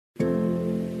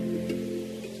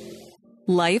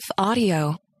Life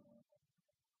Audio.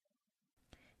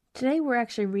 Today we're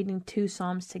actually reading two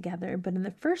Psalms together, but in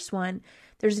the first one,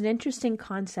 there's an interesting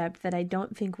concept that I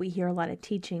don't think we hear a lot of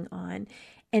teaching on,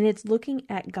 and it's looking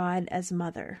at God as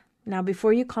mother. Now,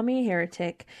 before you call me a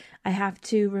heretic, I have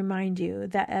to remind you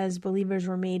that as believers,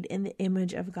 we're made in the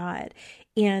image of God,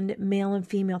 and male and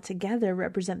female together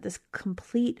represent this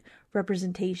complete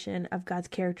representation of God's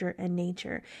character and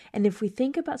nature. And if we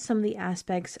think about some of the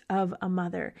aspects of a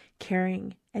mother,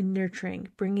 caring and nurturing,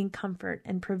 bringing comfort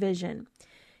and provision,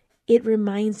 it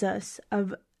reminds us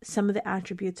of some of the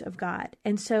attributes of God.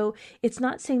 And so it's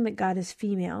not saying that God is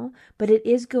female, but it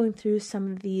is going through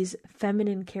some of these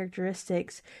feminine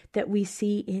characteristics that we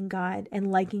see in God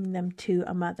and likening them to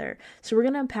a mother. So we're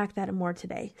going to unpack that and more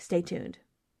today. Stay tuned.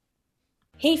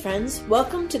 Hey friends,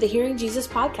 welcome to the Hearing Jesus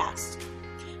podcast.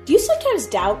 Do you sometimes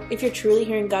doubt if you're truly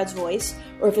hearing God's voice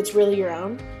or if it's really your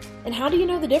own? And how do you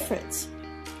know the difference?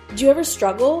 Do you ever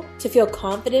struggle to feel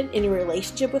confident in your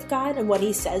relationship with God and what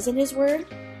He says in His Word?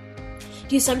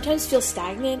 Do you sometimes feel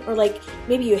stagnant or like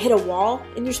maybe you hit a wall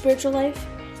in your spiritual life?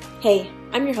 Hey,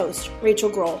 I'm your host, Rachel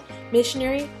Grohl,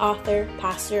 missionary, author,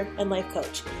 pastor, and life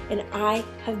coach, and I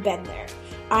have been there.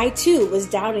 I too was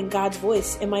doubting God's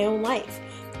voice in my own life.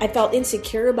 I felt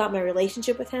insecure about my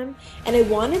relationship with Him, and I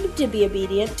wanted to be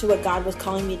obedient to what God was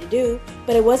calling me to do,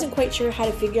 but I wasn't quite sure how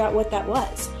to figure out what that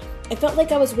was. I felt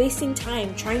like I was wasting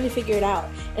time trying to figure it out,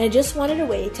 and I just wanted a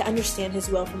way to understand His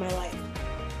will for my life.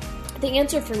 The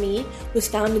answer for me was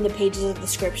found in the pages of the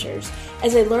scriptures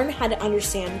as I learned how to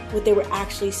understand what they were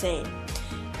actually saying.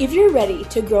 If you're ready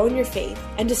to grow in your faith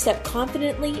and to step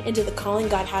confidently into the calling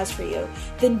God has for you,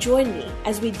 then join me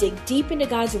as we dig deep into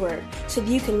God's Word so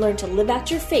that you can learn to live out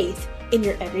your faith in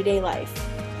your everyday life.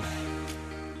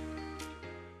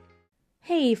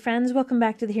 Hey friends, welcome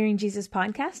back to the Hearing Jesus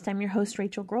podcast. I'm your host,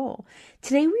 Rachel Grohl.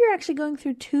 Today we are actually going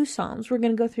through two Psalms. We're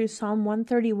going to go through Psalm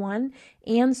 131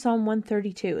 and Psalm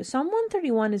 132. Psalm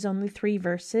 131 is only 3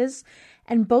 verses,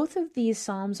 and both of these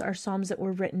Psalms are Psalms that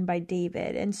were written by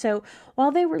David. And so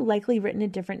while they were likely written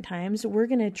at different times, we're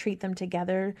going to treat them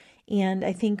together, and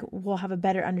I think we'll have a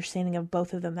better understanding of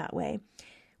both of them that way.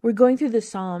 We're going through the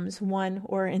Psalms, one,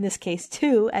 or in this case,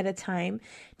 2 at a time,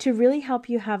 to really help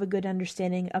you have a good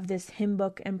understanding of this hymn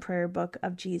book and prayer book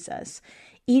of Jesus.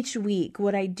 Each week,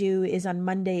 what I do is on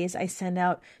Mondays, I send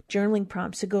out journaling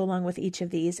prompts to go along with each of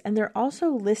these, and they're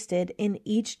also listed in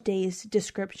each day's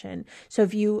description. So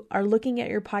if you are looking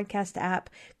at your podcast app,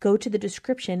 go to the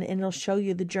description and it'll show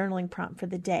you the journaling prompt for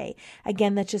the day.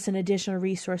 Again, that's just an additional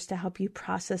resource to help you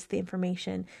process the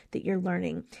information that you're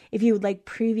learning. If you would like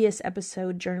previous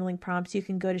episode journaling prompts, you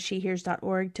can go to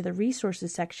shehears.org to the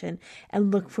resources section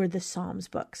and look for the Psalms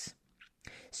books.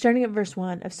 Starting at verse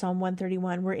 1 of Psalm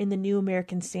 131, we're in the New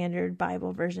American Standard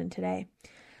Bible version today.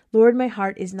 Lord, my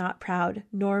heart is not proud,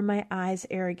 nor my eyes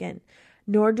arrogant,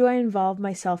 nor do I involve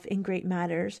myself in great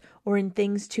matters or in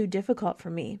things too difficult for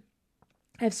me.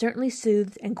 I have certainly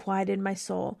soothed and quieted my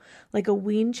soul like a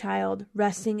weaned child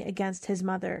resting against his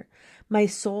mother. My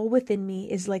soul within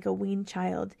me is like a weaned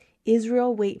child.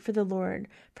 Israel, wait for the Lord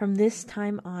from this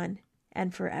time on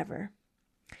and forever.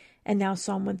 And now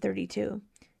Psalm 132.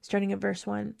 Starting at verse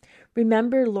 1.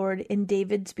 Remember, Lord, in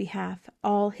David's behalf,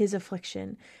 all his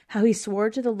affliction, how he swore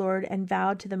to the Lord and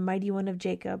vowed to the mighty one of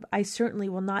Jacob, I certainly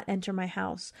will not enter my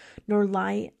house, nor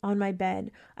lie on my bed.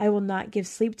 I will not give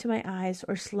sleep to my eyes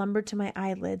or slumber to my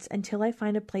eyelids until I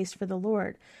find a place for the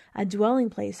Lord, a dwelling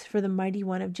place for the mighty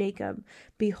one of Jacob.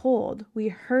 Behold, we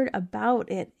heard about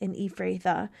it in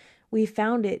Ephrathah. We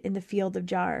found it in the field of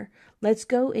Jar. Let's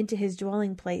go into his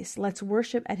dwelling place. Let's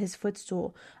worship at his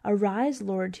footstool. Arise,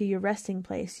 Lord, to your resting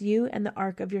place, you and the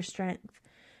ark of your strength.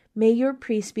 May your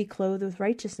priests be clothed with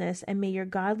righteousness, and may your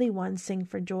godly ones sing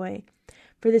for joy.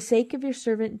 For the sake of your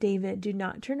servant David, do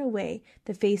not turn away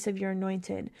the face of your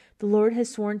anointed. The Lord has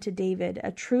sworn to David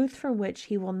a truth from which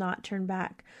he will not turn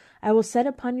back. I will set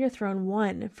upon your throne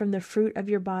one from the fruit of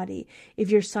your body.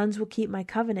 If your sons will keep my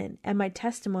covenant and my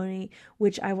testimony,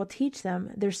 which I will teach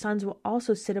them, their sons will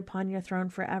also sit upon your throne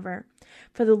forever.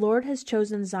 For the Lord has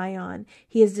chosen Zion.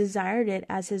 He has desired it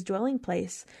as his dwelling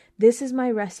place. This is my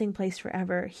resting place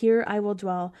forever. Here I will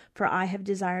dwell, for I have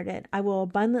desired it. I will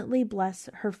abundantly bless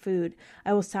her food.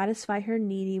 I will satisfy her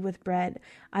needy with bread.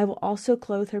 I will also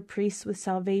clothe her priests with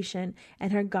salvation,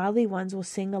 and her godly ones will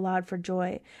sing aloud for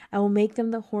joy. I will make them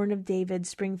the horn of David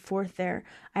spring forth there.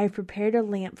 I have prepared a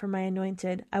lamp for my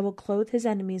anointed. I will clothe his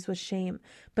enemies with shame,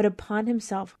 but upon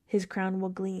himself his crown will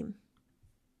gleam.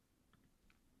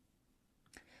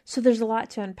 So there's a lot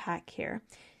to unpack here.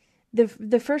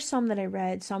 The first psalm that I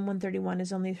read, Psalm 131,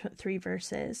 is only 3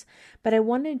 verses, but I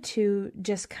wanted to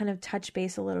just kind of touch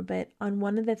base a little bit on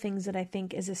one of the things that I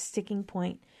think is a sticking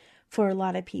point for a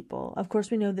lot of people. Of course,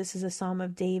 we know this is a Psalm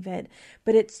of David,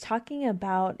 but it's talking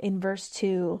about, in verse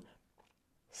 2,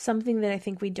 something that I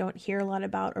think we don't hear a lot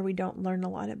about or we don't learn a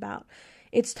lot about.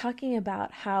 It's talking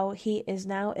about how he is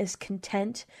now as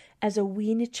content as a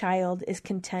weaned child is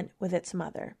content with its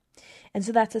mother. And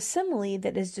so that's a simile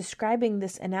that is describing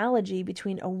this analogy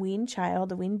between a weaned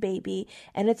child, a weaned baby,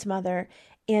 and its mother.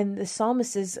 And the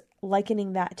psalmist is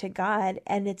likening that to God,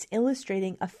 and it's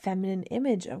illustrating a feminine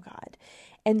image of God.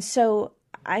 And so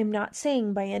I'm not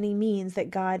saying by any means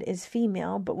that God is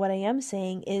female, but what I am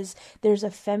saying is there's a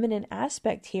feminine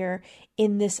aspect here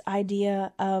in this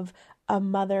idea of a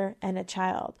mother and a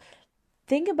child.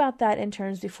 Think about that in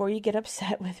terms, before you get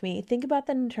upset with me, think about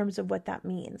that in terms of what that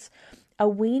means. A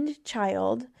weaned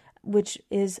child, which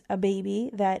is a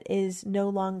baby that is no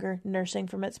longer nursing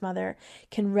from its mother,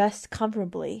 can rest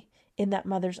comfortably in that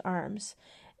mother's arms.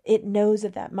 It knows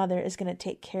that that mother is going to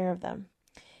take care of them.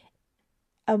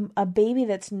 A baby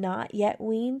that's not yet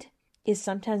weaned is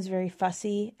sometimes very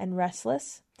fussy and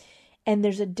restless. And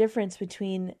there's a difference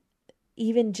between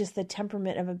even just the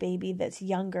temperament of a baby that's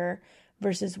younger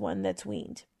versus one that's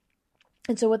weaned.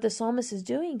 And so what the psalmist is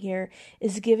doing here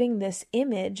is giving this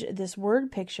image, this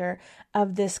word picture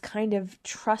of this kind of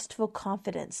trustful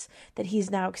confidence that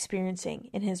he's now experiencing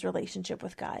in his relationship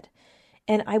with God.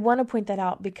 And I want to point that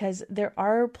out because there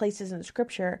are places in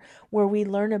Scripture where we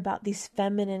learn about these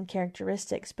feminine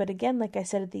characteristics. But again, like I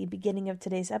said at the beginning of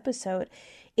today's episode,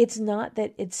 it's not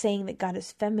that it's saying that God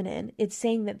is feminine. It's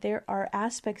saying that there are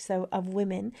aspects of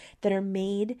women that are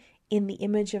made in the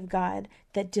image of God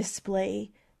that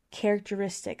display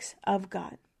characteristics of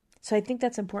God. So I think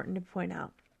that's important to point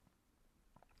out.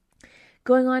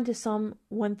 Going on to Psalm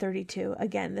 132.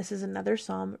 Again, this is another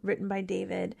psalm written by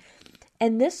David.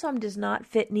 And this psalm does not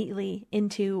fit neatly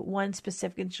into one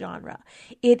specific genre.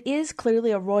 It is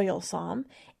clearly a royal psalm,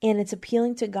 and it's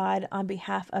appealing to God on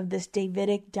behalf of this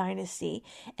Davidic dynasty,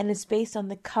 and it's based on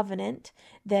the covenant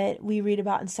that we read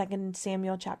about in 2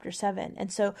 Samuel chapter 7.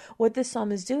 And so what this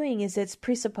psalm is doing is it's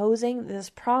presupposing this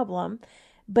problem,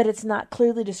 but it's not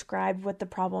clearly described what the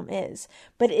problem is.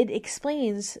 But it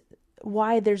explains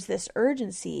why there's this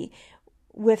urgency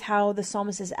with how the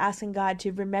psalmist is asking God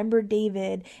to remember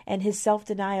David and his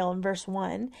self-denial in verse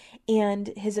 1, and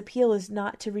his appeal is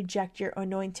not to reject your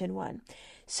anointed one.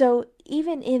 So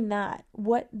even in that,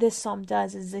 what this psalm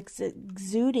does is it's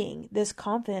exuding this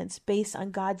confidence based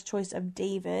on God's choice of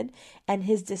David and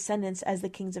his descendants as the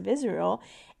kings of Israel,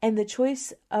 and the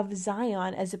choice of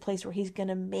Zion as a place where he's going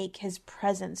to make his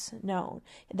presence known.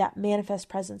 That manifest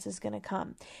presence is going to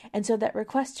come. And so that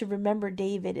request to remember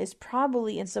David is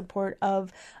probably in support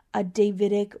of a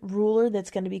Davidic ruler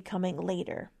that's going to be coming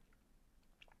later.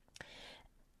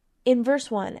 In verse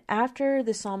 1, after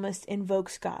the psalmist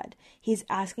invokes God, he's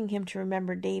asking him to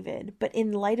remember David. But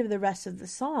in light of the rest of the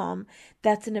psalm,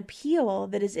 that's an appeal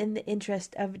that is in the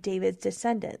interest of David's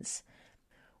descendants.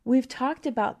 We've talked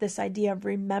about this idea of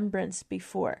remembrance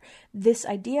before. This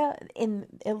idea,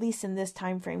 at least in this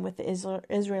time frame with the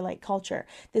Israelite culture,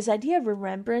 this idea of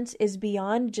remembrance is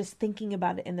beyond just thinking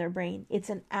about it in their brain. It's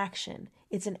an action.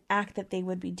 It's an act that they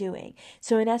would be doing.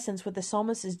 So in essence, what the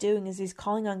psalmist is doing is he's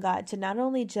calling on God to not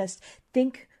only just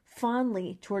think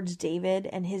fondly towards David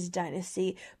and his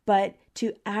dynasty, but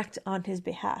to act on his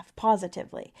behalf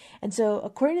positively. And so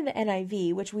according to the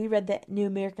NIV, which we read the New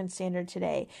American Standard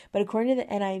today, but according to the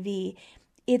NIV,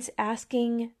 it's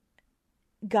asking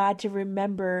God to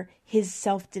remember his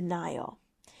self-denial.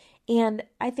 And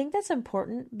I think that's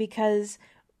important because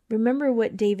remember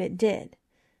what David did.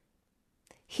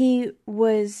 He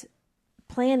was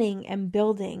planning and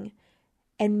building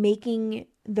and making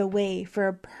the way for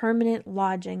a permanent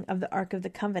lodging of the Ark of the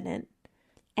Covenant.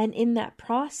 And in that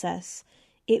process,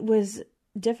 it was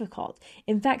difficult.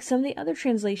 In fact, some of the other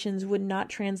translations would not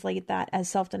translate that as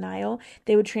self-denial.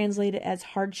 They would translate it as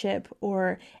hardship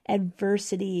or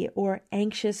adversity or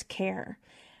anxious care.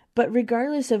 But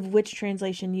regardless of which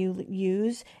translation you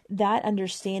use, that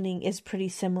understanding is pretty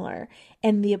similar.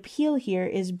 And the appeal here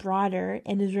is broader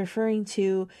and is referring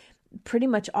to pretty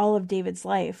much all of David's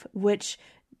life, which,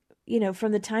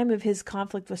 from the time of his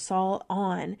conflict with Saul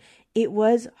on, it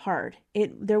was hard.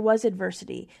 There was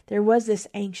adversity. There was this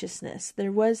anxiousness.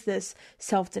 There was this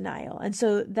self-denial. And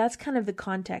so that's kind of the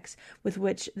context with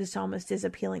which the psalmist is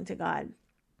appealing to God.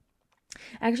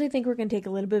 I actually think we're going to take a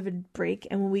little bit of a break,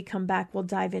 and when we come back, we'll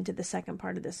dive into the second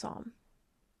part of the psalm.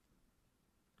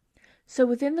 So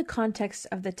within the context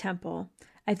of the temple,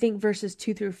 I think verses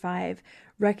 2-5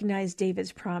 recognize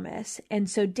David's promise. And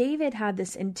so David had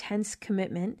this intense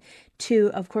commitment to,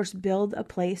 of course, build a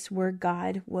place where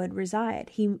God would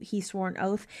reside. He swore an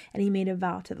oath and he made a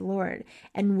vow to the Lord.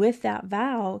 And with that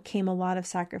vow came a lot of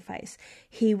sacrifice.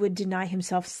 He would deny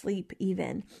himself sleep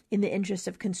even in the interest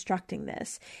of constructing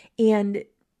this. And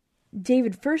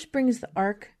David first brings the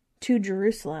ark to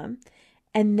Jerusalem.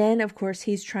 And then, of course,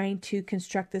 he's trying to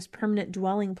construct this permanent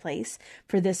dwelling place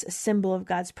for this symbol of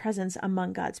God's presence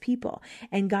among God's people.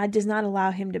 And God does not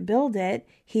allow him to build it.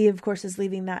 He, of course, is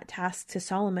leaving that task to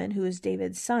Solomon, who is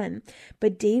David's son.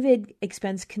 But David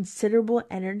expends considerable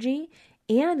energy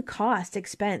and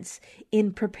expense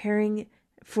in preparing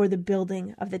for the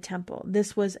building of the temple.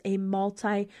 This was a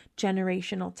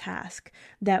multi-generational task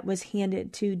that was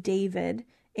handed to David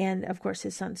and, of course,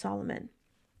 his son Solomon.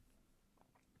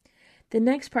 The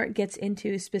next part gets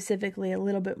into specifically a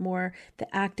little bit more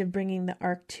the act of bringing the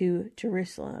ark to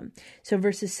Jerusalem. So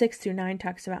verses 6-9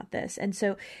 talks about this. And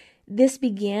so this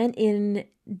began in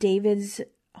David's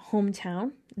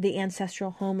hometown, the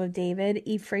ancestral home of David.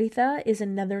 Ephrathah is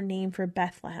another name for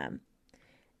Bethlehem.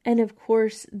 And of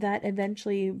course, that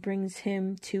eventually brings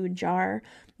him to Jar,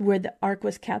 where the ark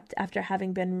was kept after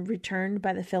having been returned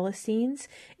by the Philistines.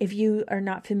 If you are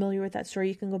not familiar with that story,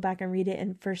 you can go back and read it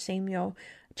in 1 Samuel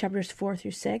chapters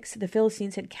 4-6. The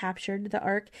Philistines had captured the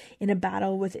ark in a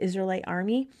battle with the Israelite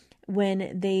army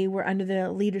when they were under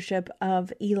the leadership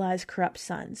of Eli's corrupt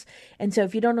sons. And so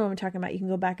if you don't know what I'm talking about, you can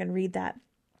go back and read that.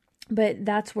 But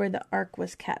that's where the ark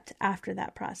was kept after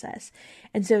that process.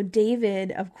 And so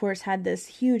David, of course, had this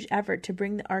huge effort to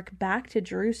bring the ark back to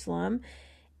Jerusalem.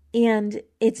 And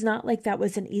it's not like that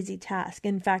was an easy task.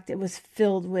 In fact, it was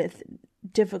filled with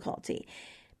difficulty.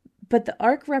 But the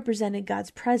ark represented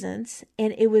God's presence,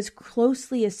 and it was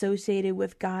closely associated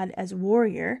with God as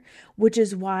warrior, which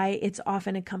is why it's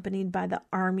often accompanied by the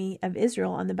army of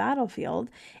Israel on the battlefield.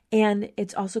 And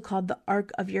it's also called the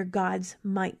ark of your God's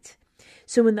might.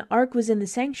 So when the ark was in the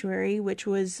sanctuary, which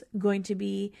was going to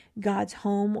be God's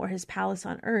home or his palace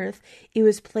on earth, it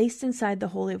was placed inside the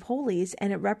Holy of Holies,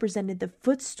 and it represented the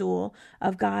footstool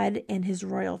of God and his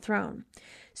royal throne.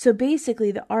 So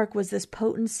basically, the ark was this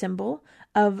potent symbol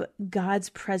of God's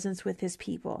presence with his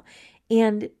people.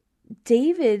 And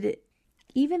David,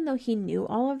 even though he knew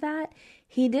all of that,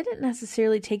 he didn't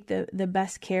necessarily take the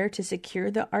best care to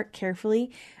secure the ark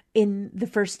carefully in the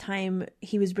first time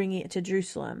he was bringing it to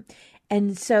Jerusalem.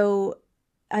 And so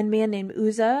a man named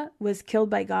Uzzah was killed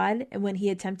by God when he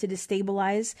attempted to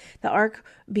stabilize the ark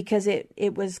because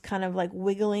it was kind of like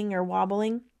wiggling or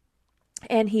wobbling,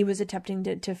 and he was attempting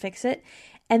to fix it.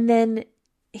 And then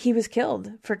he was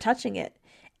killed for touching it.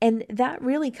 And that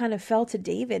really kind of fell to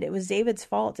David. It was David's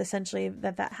fault, essentially,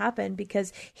 that happened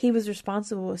because he was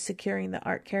responsible with securing the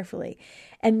ark carefully.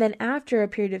 And then after a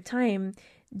period of time,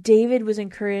 David was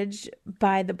encouraged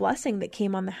by the blessing that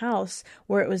came on the house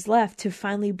where it was left to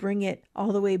finally bring it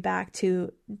all the way back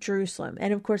to Jerusalem.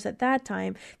 And of course, at that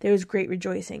time, there was great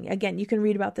rejoicing. Again, you can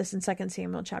read about this in 2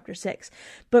 Samuel chapter 6.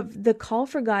 But the call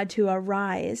for God to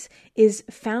arise is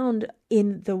found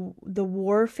in the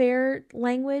warfare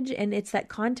language, and it's that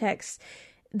context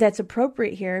that's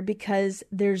appropriate here because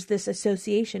there's this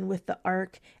association with the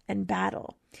ark and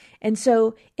battle. And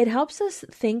so it helps us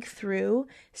think through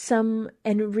some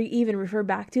and even refer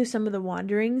back to some of the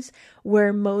wanderings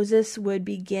where Moses would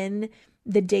begin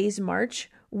the day's march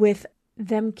with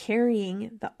them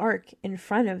carrying the ark in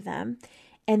front of them.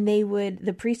 And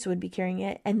the priests would be carrying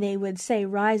it, and they would say,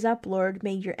 "Rise up, Lord,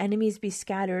 may your enemies be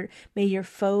scattered, may your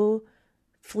foe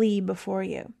flee before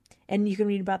you." And you can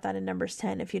read about that in Numbers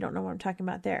 10 if you don't know what I'm talking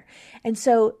about there. And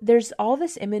so there's all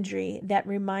this imagery that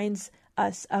reminds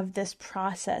us of this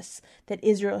process that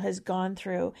Israel has gone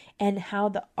through and how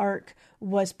the ark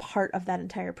was part of that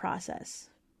entire process.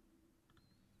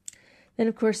 Then,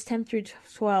 of course,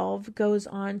 10-12 goes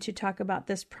on to talk about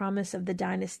this promise of the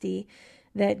dynasty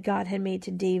that God had made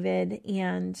to David,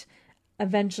 and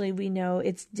eventually we know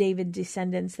it's David's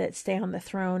descendants that stay on the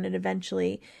throne, and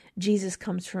eventually Jesus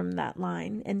comes from that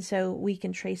line. And so we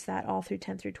can trace that all through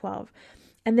 10-12.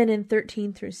 And then in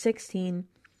 13-16,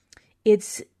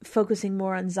 it's focusing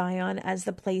more on Zion as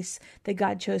the place that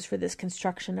God chose for this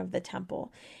construction of the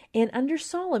temple. And under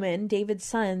Solomon, David's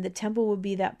son, the temple would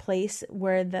be that place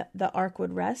where the ark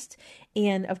would rest,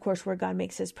 and of course where God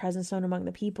makes his presence known among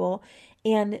the people.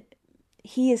 And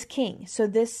he is king. So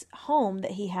this home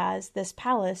that he has, this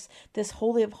palace, this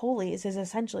Holy of Holies, is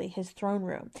essentially his throne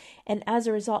room. And as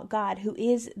a result, God, who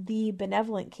is the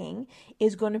benevolent king,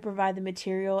 is going to provide the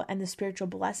material and the spiritual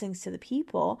blessings to the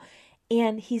people.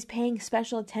 And he's paying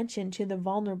special attention to the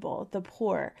vulnerable, the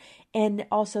poor, and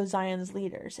also Zion's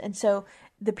leaders. And so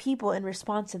the people in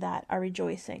response to that are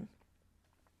rejoicing.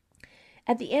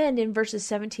 At the end, in verses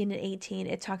 17 and 18,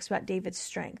 it talks about David's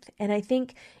strength. And I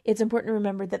think it's important to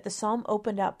remember that the psalm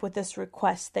opened up with this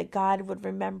request that God would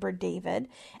remember David.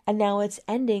 And now it's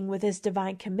ending with his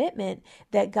divine commitment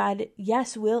that God,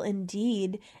 yes, will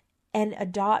indeed and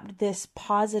adopt this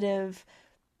positive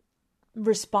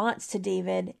response to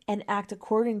David and act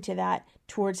according to that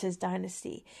towards his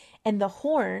dynasty. And the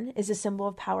horn is a symbol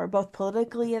of power, both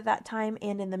politically at that time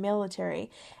and in the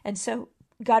military. And so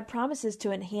God promises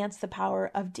to enhance the power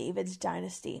of David's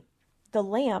dynasty. The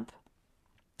lamp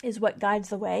is what guides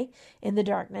the way in the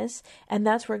darkness, and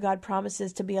that's where God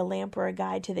promises to be a lamp or a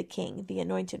guide to the king, the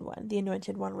anointed one. The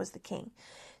anointed one was the king.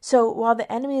 So while the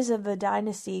enemies of the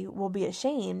dynasty will be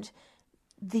ashamed,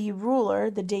 the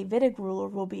ruler, the Davidic ruler,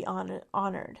 will be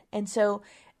honored. And so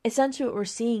essentially what we're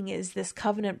seeing is this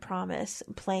covenant promise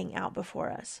playing out before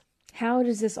us. How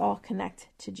does this all connect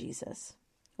to Jesus?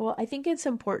 Well, I think it's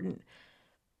important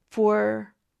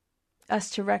for us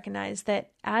to recognize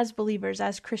that as believers,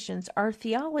 as Christians, our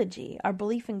theology, our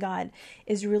belief in God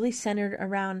is really centered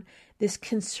around this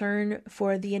concern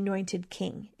for the anointed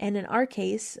king. And in our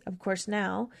case, of course,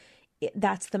 now,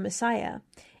 that's the Messiah.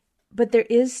 But there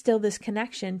is still this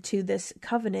connection to this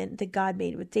covenant that God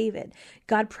made with David.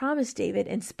 God promised David,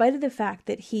 in spite of the fact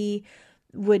that he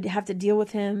would have to deal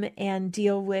with him and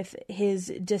deal with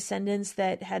his descendants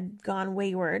that had gone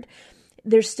wayward,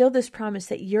 there's still this promise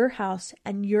that your house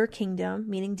and your kingdom,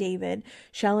 meaning David,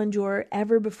 shall endure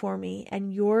ever before me,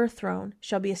 and your throne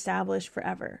shall be established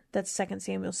forever. That's 2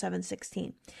 Samuel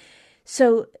 7:16.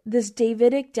 So this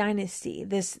Davidic dynasty,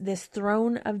 this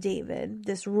throne of David,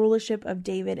 this rulership of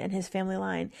David and his family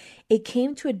line, it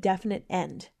came to a definite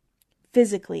end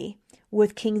physically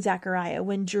with King Zechariah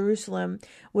when Jerusalem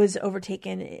was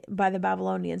overtaken by the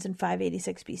Babylonians in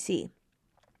 586 BC.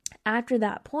 After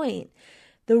that point,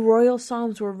 the royal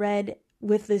psalms were read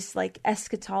with this like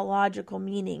eschatological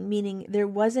meaning there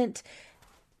wasn't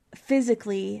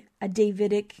physically a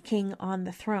Davidic king on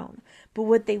the throne. But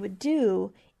what they would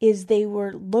do is they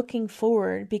were looking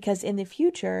forward because in the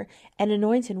future, an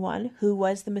anointed one who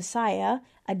was the Messiah,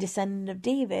 a descendant of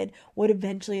David, would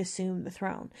eventually assume the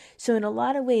throne. So in a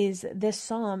lot of ways, this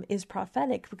psalm is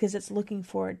prophetic because it's looking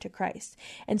forward to Christ.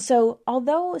 And so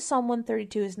although Psalm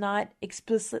 132 is not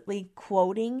explicitly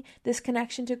quoting this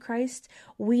connection to Christ,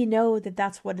 we know that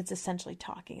that's what it's essentially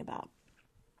talking about.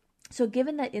 So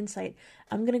given that insight,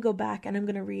 I'm going to go back and I'm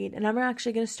going to read, and I'm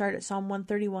actually going to start at Psalm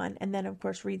 131 and then, of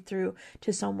course, read through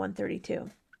to Psalm 132.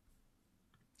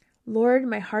 Lord,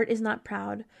 my heart is not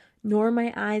proud, nor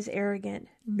my eyes arrogant,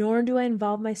 nor do I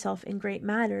involve myself in great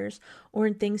matters or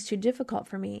in things too difficult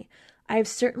for me. I have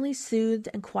certainly soothed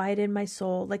and quieted my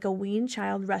soul like a weaned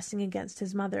child resting against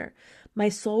his mother. My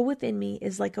soul within me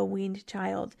is like a weaned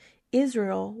child.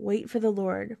 Israel, wait for the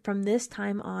Lord from this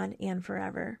time on and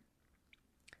forever.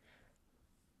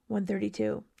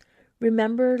 132.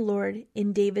 Remember, Lord,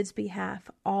 in David's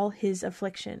behalf, all his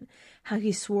affliction, how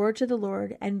he swore to the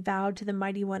Lord and vowed to the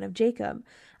mighty one of Jacob.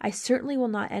 I certainly will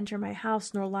not enter my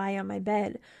house nor lie on my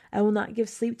bed. I will not give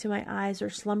sleep to my eyes or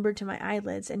slumber to my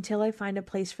eyelids until I find a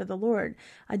place for the Lord,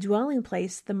 a dwelling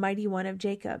place, the mighty one of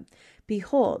Jacob.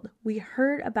 Behold, we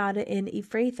heard about it in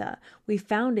Ephrathah. We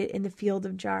found it in the field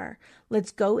of Jar.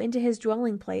 Let's go into his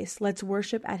dwelling place. Let's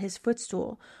worship at his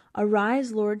footstool.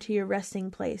 Arise, Lord, to your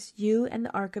resting place, you and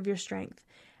the ark of your strength.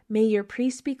 May your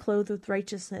priests be clothed with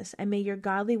righteousness, and may your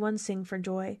godly ones sing for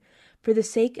joy. For the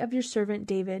sake of your servant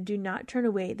David, do not turn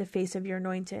away the face of your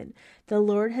anointed. The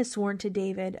Lord has sworn to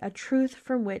David a truth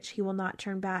from which he will not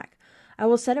turn back. I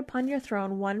will set upon your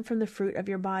throne one from the fruit of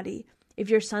your body. If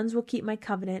your sons will keep my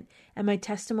covenant and my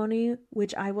testimony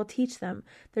which I will teach them,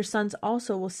 their sons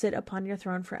also will sit upon your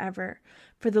throne forever.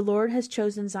 For the Lord has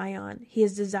chosen Zion. He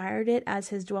has desired it as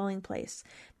his dwelling place.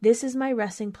 This is my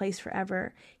resting place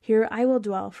forever. Here I will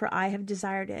dwell, for I have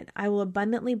desired it. I will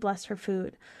abundantly bless her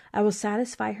food. I will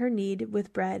satisfy her need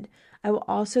with bread. I will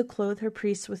also clothe her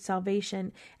priests with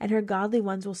salvation, and her godly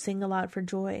ones will sing aloud for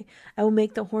joy. I will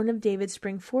make the horn of David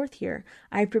spring forth here.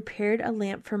 I have prepared a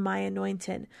lamp for my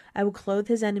anointed. I will clothe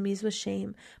his enemies with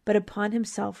shame, but upon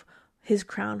himself his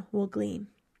crown will gleam.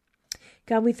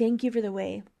 God, we thank you for the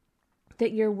way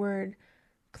that your word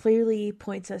clearly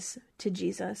points us to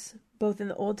Jesus, both in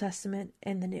the Old Testament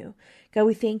and the New. God,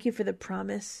 we thank you for the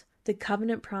promise, the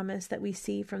covenant promise that we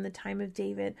see from the time of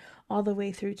David all the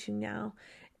way through to now.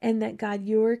 And that, God,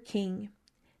 your King,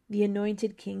 the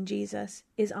anointed King Jesus,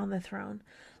 is on the throne.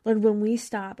 Lord, when we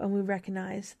stop and we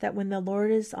recognize that when the Lord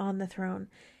is on the throne,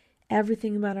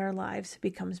 everything about our lives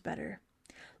becomes better.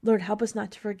 Lord, help us not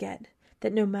to forget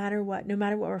that no matter what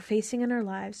we're facing in our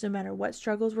lives, no matter what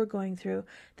struggles we're going through,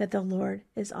 that the Lord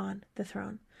is on the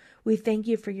throne. We thank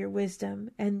you for your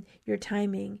wisdom and your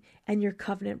timing and your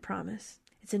covenant promise.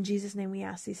 It's in Jesus' name we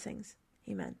ask these things.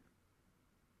 Amen.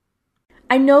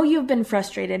 I know you've been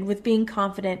frustrated with being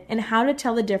confident in how to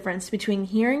tell the difference between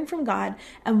hearing from God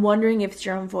and wondering if it's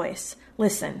your own voice.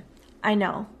 Listen, I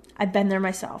know. I've been there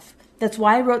myself. That's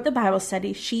why I wrote the Bible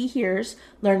study, She Hears,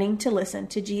 Learning to Listen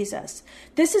to Jesus.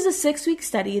 This is a 6-week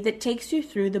study that takes you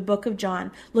through the book of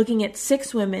John, looking at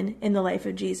 6 women in the life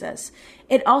of Jesus.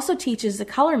 It also teaches the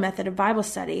color method of Bible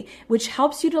study, which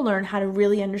helps you to learn how to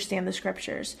really understand the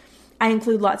scriptures. I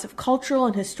include lots of cultural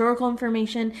and historical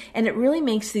information, and it really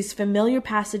makes these familiar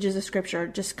passages of scripture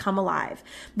just come alive.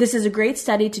 This is a great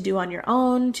study to do on your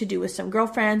own, to do with some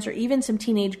girlfriends, or even some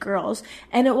teenage girls,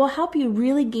 and it will help you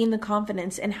really gain the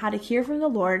confidence in how to hear from the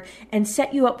Lord and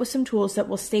set you up with some tools that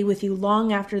will stay with you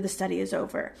long after the study is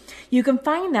over. You can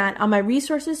find that on my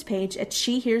resources page at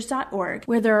shehears.org,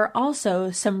 where there are also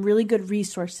some really good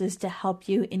resources to help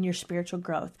you in your spiritual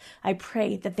growth. I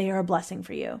pray that they are a blessing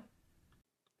for you.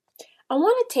 I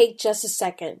want to take just a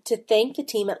second to thank the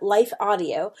team at Life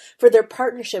Audio for their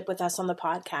partnership with us on the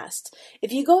podcast.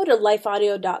 If you go to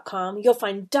lifeaudio.com, you'll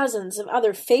find dozens of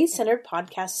other faith-centered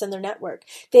podcasts in their network.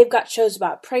 They've got shows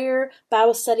about prayer,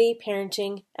 Bible study,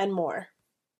 parenting, and more.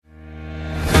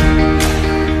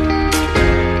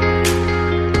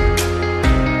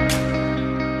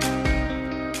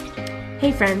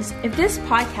 Hey friends, if this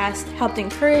podcast helped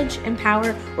encourage,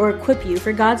 empower, or equip you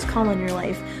for God's call on your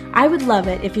life, I would love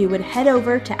it if you would head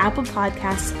over to Apple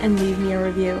Podcasts and leave me a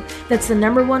review. That's the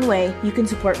 #1 way you can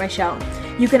support my show.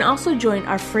 You can also join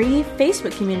our free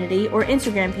Facebook community or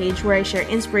Instagram page where I share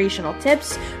inspirational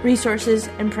tips, resources,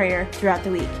 and prayer throughout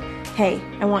the week. Hey,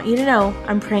 I want you to know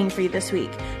I'm praying for you this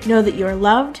week. Know that you are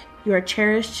loved, you are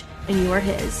cherished, and you are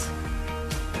His.